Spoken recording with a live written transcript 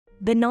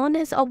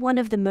Bananas are one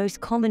of the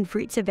most common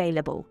fruits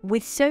available,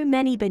 with so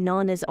many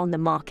bananas on the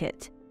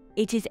market.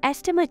 It is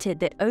estimated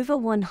that over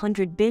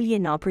 100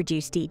 billion are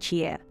produced each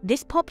year.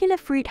 This popular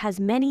fruit has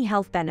many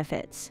health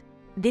benefits.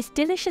 This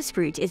delicious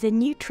fruit is a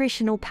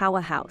nutritional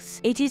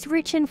powerhouse. It is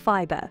rich in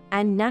fiber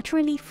and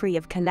naturally free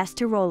of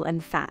cholesterol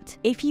and fat.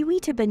 If you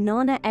eat a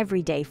banana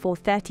every day for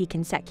 30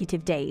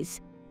 consecutive days,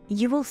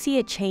 you will see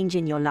a change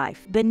in your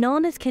life.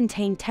 Bananas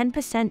contain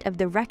 10% of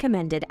the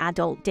recommended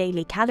adult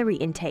daily calorie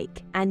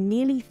intake and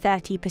nearly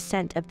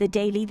 30% of the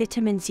daily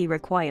vitamin C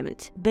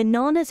requirement.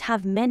 Bananas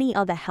have many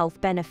other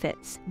health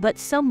benefits, but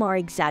some are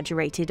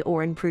exaggerated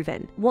or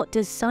unproven. What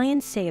does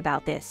science say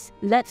about this?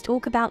 Let's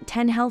talk about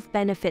 10 health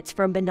benefits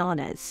from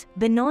bananas.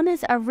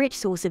 Bananas are a rich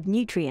source of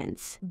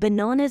nutrients.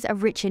 Bananas are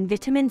rich in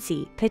vitamin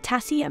C,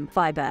 potassium,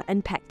 fiber,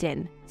 and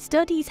pectin.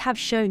 Studies have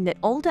shown that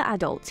older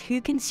adults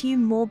who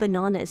consume more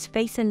bananas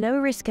face a lower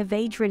risk of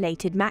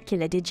age-related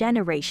macular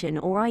degeneration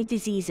or eye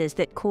diseases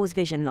that cause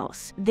vision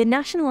loss. The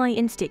National Eye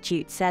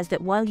Institute says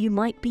that while you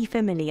might be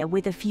familiar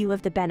with a few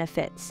of the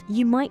benefits,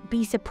 you might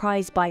be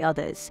surprised by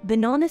others.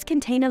 Bananas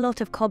contain a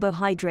lot of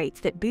carbohydrates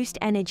that boost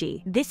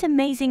energy. This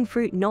amazing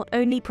fruit not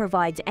only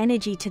provides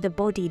energy to the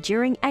body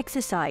during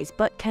exercise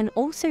but can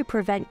also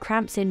prevent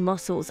cramps in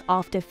muscles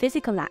after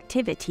physical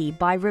activity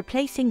by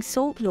replacing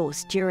salt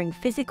loss during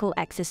physical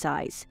exercise.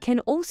 Can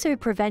also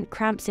prevent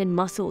cramps in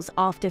muscles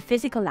after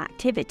physical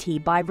activity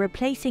by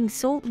replacing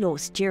salt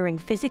loss during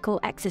physical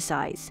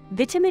exercise.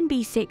 Vitamin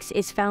B6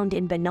 is found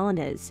in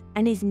bananas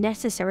and is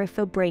necessary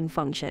for brain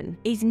function.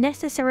 The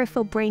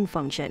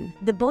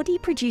body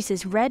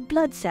produces red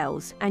blood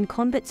cells and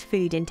converts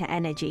food into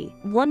energy.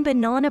 One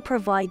banana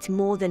provides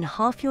more than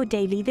half your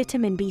daily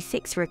vitamin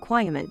B6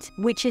 requirement,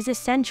 which is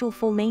essential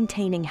for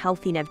maintaining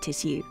healthy nerve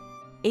tissue.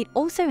 It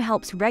also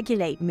helps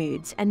regulate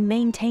moods and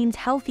maintains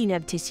healthy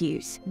nerve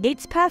tissues.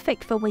 It's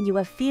perfect for when you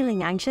are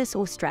feeling anxious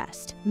or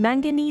stressed.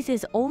 Manganese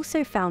is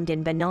also found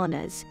in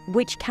bananas,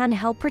 which can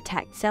help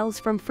protect cells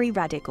from free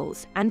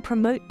radicals and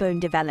promote bone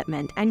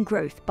development and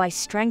growth by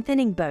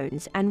strengthening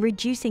bones and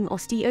reducing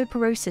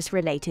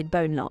osteoporosis-related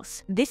bone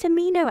loss. This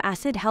amino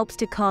acid helps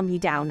to calm you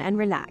down and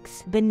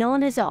relax.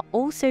 Bananas are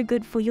also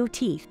good for your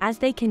teeth as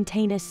they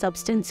contain a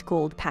substance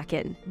called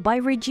pectin. By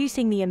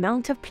reducing the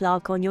amount of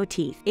plaque on your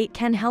teeth, it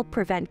can help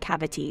prevent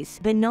cavities.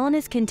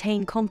 Bananas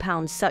contain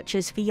compounds such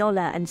as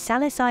pheola and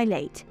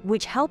salicylate,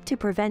 which help to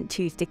prevent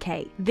tooth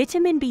decay.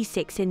 Vitamin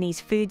B6 in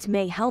these foods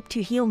may help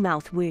to heal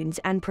mouth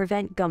wounds and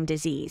prevent gum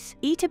disease.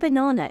 Eat a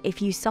banana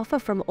if you suffer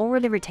from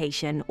oral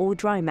irritation or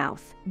dry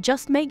mouth.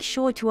 Just make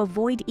sure to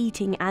avoid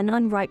eating an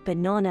unripe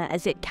banana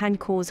as it can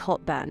cause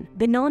heartburn.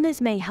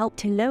 Bananas may help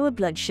to lower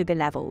blood sugar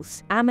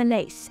levels.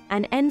 Amylase,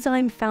 an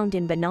enzyme found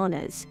in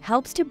bananas,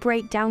 helps to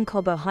break down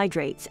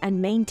carbohydrates and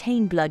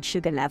maintain blood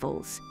sugar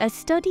levels. A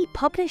study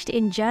published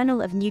in Journal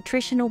of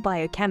Nutritional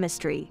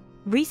Biochemistry,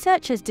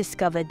 researchers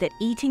discovered that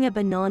eating a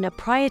banana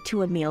prior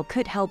to a meal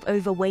could help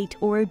overweight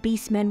or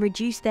obese men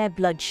reduce their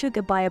blood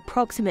sugar by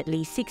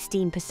approximately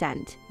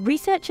 16%.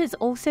 Researchers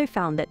also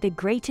found that the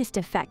greatest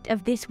effect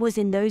of this was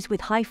in those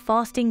with high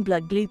fasting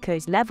blood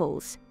glucose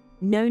levels,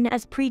 known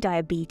as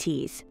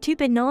prediabetes. 2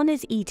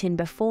 bananas eaten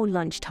before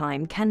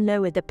lunchtime can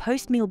lower the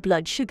post-meal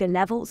blood sugar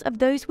levels of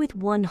those with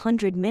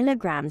 100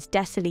 mg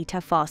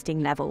deciliter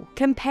fasting level.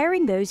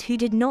 Comparing those who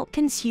did not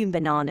consume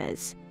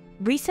bananas,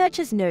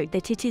 researchers note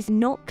that it is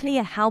not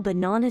clear how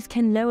bananas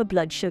can lower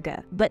blood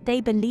sugar, but they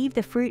believe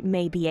the fruit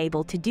may be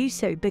able to do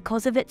so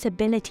because of its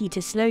ability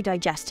to slow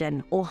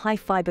digestion or high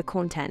fiber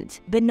content.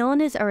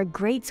 Bananas are a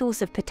great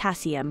source of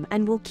potassium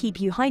and will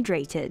keep you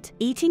hydrated.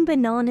 Eating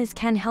bananas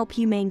can help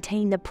you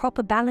maintain the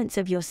proper balance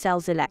of your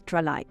cell's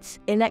electrolytes.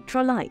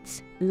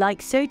 Electrolytes,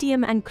 like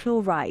sodium and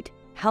chloride,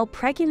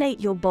 help regulate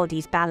your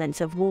body's balance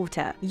of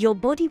water. Your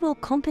body will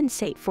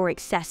compensate for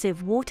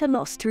excessive water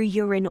loss through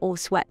urine or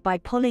sweat by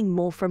pulling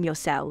more from your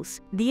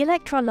cells. The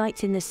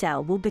electrolytes in the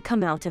cell will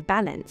become out of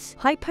balance.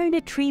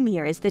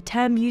 Hyponatremia is the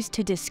term used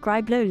to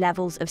describe low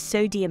levels of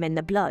sodium in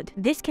the blood.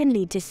 This can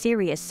lead to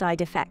serious side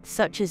effects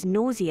such as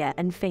nausea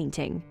and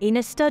fainting. In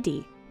a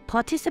study,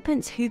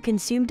 participants who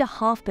consumed a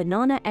half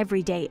banana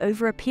every day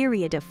over a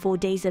period of 4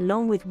 days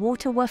along with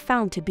water were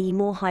found to be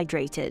more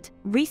hydrated.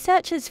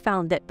 Researchers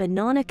found that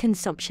banana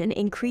consumption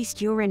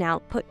increased urine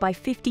output by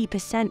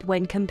 50%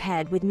 when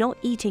compared with not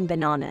eating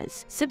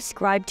bananas.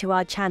 Subscribe to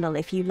our channel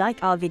if you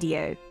like our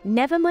video.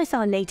 Never miss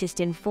our latest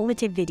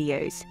informative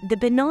videos. The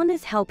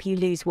bananas help you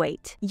lose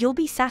weight. You'll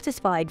be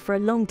satisfied for a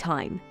long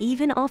time,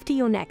 even after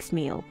your next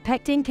meal.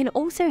 Pectin can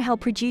also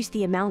help reduce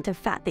the amount of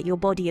fat that your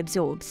body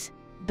absorbs.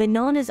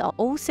 Bananas are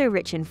also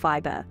rich in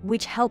fiber,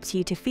 which helps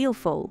you to feel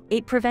full.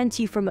 It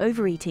prevents you from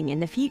overeating in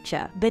the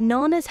future.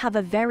 Bananas have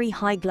a very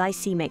high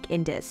glycemic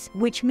index,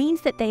 which means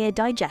that they are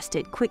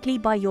digested quickly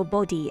by your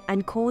body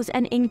and cause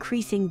an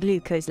increase in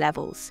glucose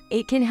levels.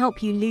 It can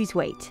help you lose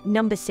weight.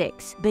 Number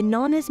 6.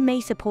 Bananas may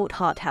support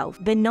heart health.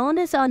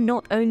 Bananas are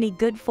not only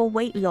good for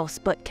weight loss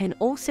but can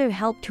also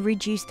help to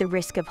reduce the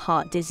risk of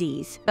heart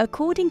disease.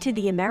 According to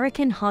the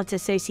American Heart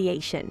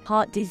Association,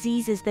 heart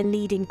disease is the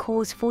leading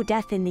cause for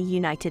death in the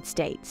United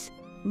States.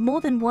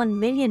 More than 1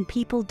 million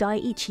people die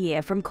each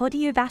year from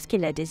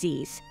cardiovascular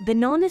disease.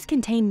 Bananas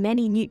contain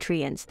many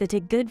nutrients that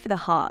are good for the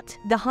heart.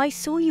 The high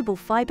soluble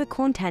fiber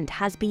content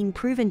has been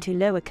proven to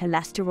lower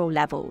cholesterol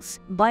levels.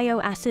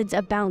 Bioacids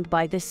are bound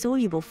by the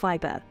soluble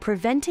fiber,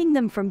 preventing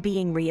them from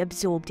being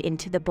reabsorbed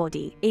into the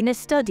body. In a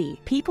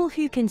study, people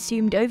who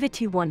consumed over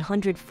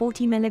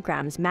 140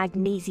 milligrams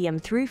magnesium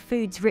through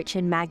foods rich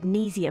in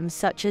magnesium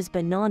such as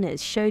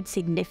bananas showed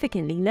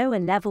significantly lower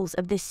levels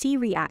of the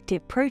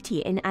C-reactive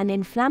protein, an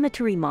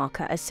inflammatory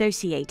marker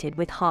associated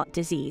with heart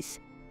disease.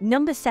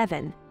 Number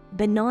 7.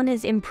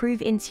 Bananas improve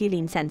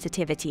insulin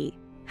sensitivity.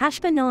 Hash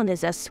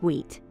bananas are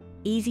sweet,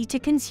 easy to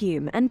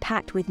consume, and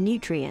packed with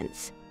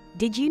nutrients.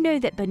 Did you know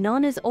that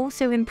bananas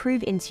also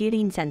improve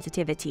insulin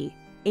sensitivity?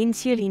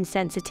 Insulin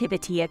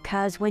sensitivity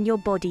occurs when your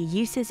body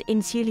uses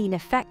insulin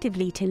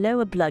effectively to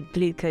lower blood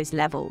glucose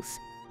levels.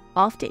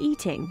 After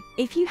eating,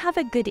 if you have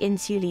a good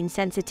insulin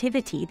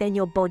sensitivity, then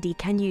your body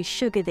can use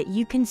sugar that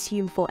you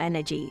consume for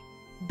energy.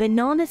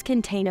 Bananas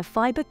contain a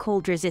fiber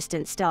called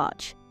resistant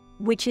starch,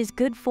 which is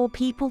good for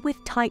people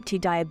with type 2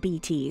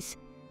 diabetes.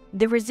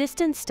 The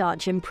resistant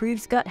starch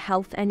improves gut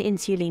health and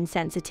insulin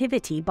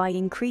sensitivity by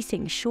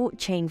increasing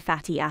short-chain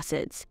fatty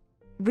acids.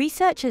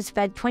 Researchers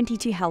fed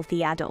 22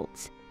 healthy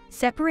adults,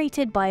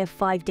 separated by a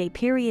 5-day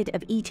period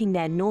of eating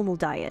their normal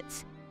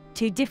diets,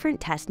 2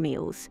 different test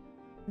meals.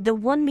 The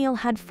one meal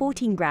had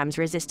 14 grams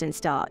resistant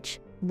starch,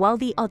 while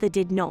the other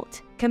did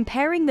not.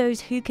 Comparing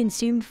those who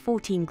consumed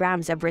 14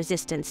 grams of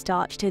resistant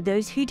starch to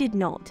those who did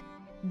not,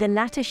 the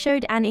latter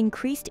showed an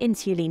increased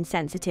insulin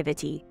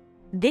sensitivity.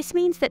 This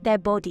means that their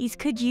bodies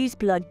could use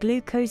blood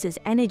glucose as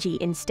energy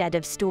instead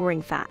of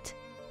storing fat.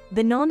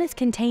 Bananas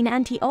contain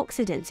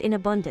antioxidants in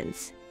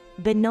abundance.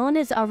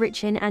 Bananas are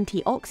rich in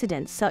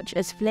antioxidants such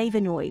as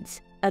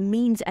flavonoids,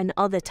 amines, and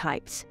other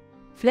types.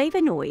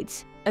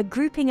 Flavonoids, a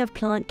grouping of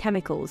plant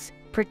chemicals,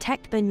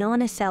 protect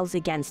banana cells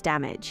against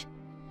damage.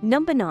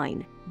 Number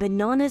 9.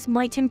 Bananas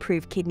might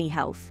improve kidney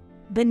health.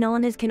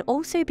 Bananas can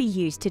also be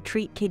used to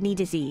treat kidney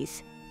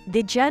disease.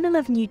 The Journal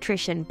of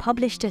Nutrition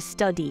published a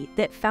study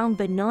that found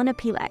banana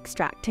peel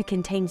extract to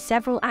contain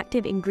several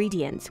active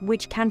ingredients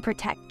which can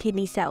protect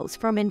kidney cells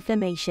from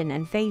inflammation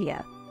and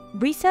failure.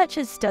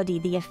 Researchers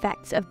studied the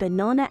effects of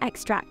banana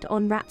extract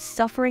on rats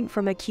suffering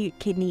from acute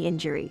kidney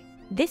injury.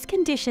 This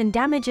condition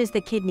damages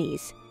the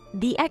kidneys.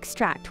 The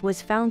extract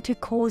was found to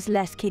cause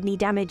less kidney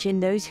damage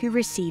in those who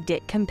received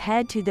it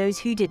compared to those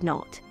who did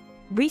not.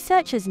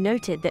 Researchers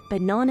noted that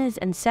bananas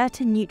and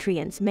certain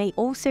nutrients may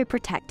also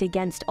protect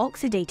against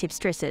oxidative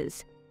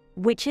stresses,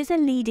 which is a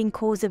leading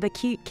cause of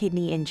acute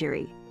kidney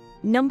injury.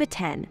 Number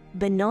 10.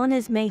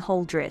 Bananas may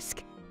hold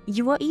risk.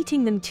 You are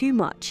eating them too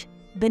much.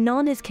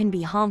 Bananas can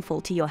be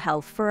harmful to your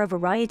health for a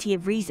variety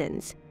of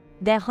reasons.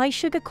 Their high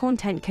sugar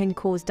content can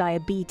cause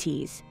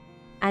diabetes,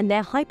 and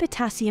their high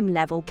potassium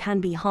level can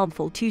be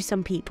harmful to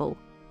some people.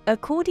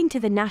 According to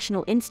the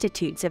National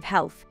Institutes of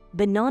Health,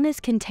 bananas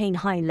contain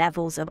high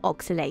levels of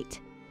oxalate.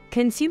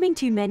 Consuming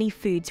too many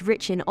foods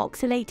rich in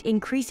oxalate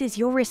increases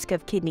your risk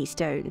of kidney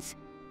stones.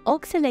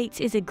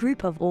 Oxalates is a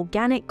group of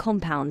organic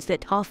compounds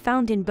that are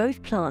found in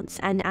both plants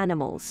and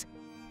animals.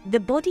 The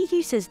body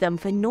uses them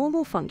for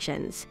normal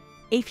functions.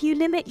 If you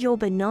limit your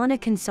banana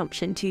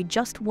consumption to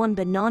just 1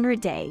 banana a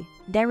day,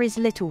 there is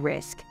little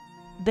risk.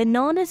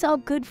 Bananas are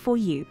good for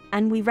you,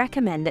 and we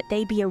recommend that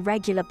they be a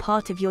regular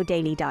part of your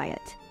daily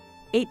diet.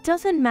 It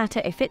doesn't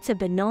matter if it's a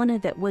banana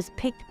that was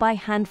picked by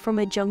hand from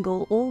a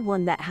jungle or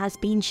one that has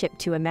been shipped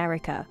to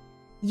America.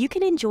 You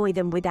can enjoy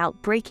them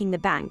without breaking the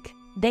bank.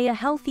 They are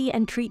healthy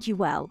and treat you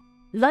well.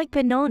 Like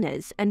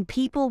bananas and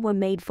people were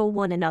made for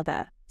one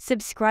another.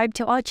 Subscribe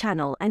to our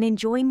channel and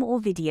enjoy more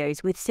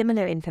videos with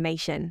similar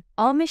information.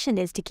 Our mission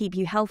is to keep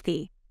you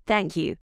healthy. Thank you.